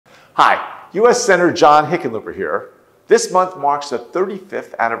Hi, U.S. Senator John Hickenlooper here. This month marks the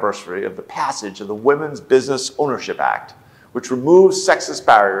 35th anniversary of the passage of the Women's Business Ownership Act, which removes sexist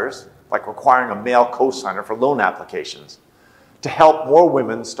barriers, like requiring a male co-signer for loan applications, to help more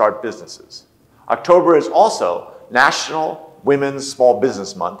women start businesses. October is also National Women's Small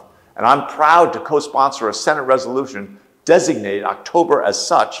Business Month, and I'm proud to co-sponsor a Senate resolution designating October as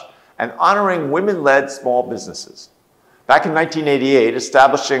such and honoring women-led small businesses. Back in 1988,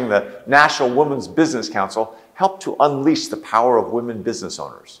 establishing the National Women's Business Council helped to unleash the power of women business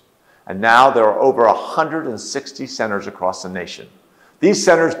owners. And now there are over 160 centers across the nation. These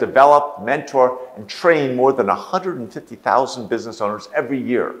centers develop, mentor, and train more than 150,000 business owners every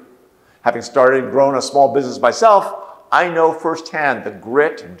year. Having started and grown a small business myself, I know firsthand the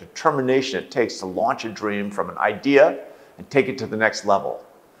grit and determination it takes to launch a dream from an idea and take it to the next level.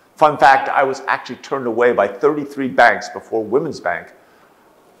 Fun fact, I was actually turned away by 33 banks before Women's Bank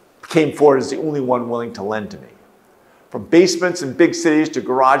came forward as the only one willing to lend to me. From basements in big cities to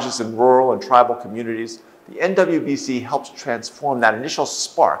garages in rural and tribal communities, the NWBC helps transform that initial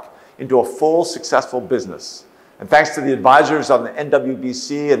spark into a full, successful business. And thanks to the advisors on the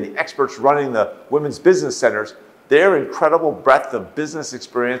NWBC and the experts running the women's business centers, their incredible breadth of business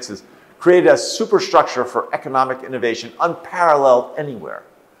experience has created a superstructure for economic innovation unparalleled anywhere.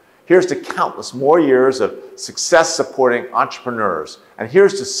 Here's to countless more years of success supporting entrepreneurs. And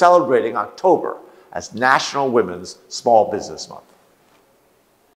here's to celebrating October as National Women's Small Business Month.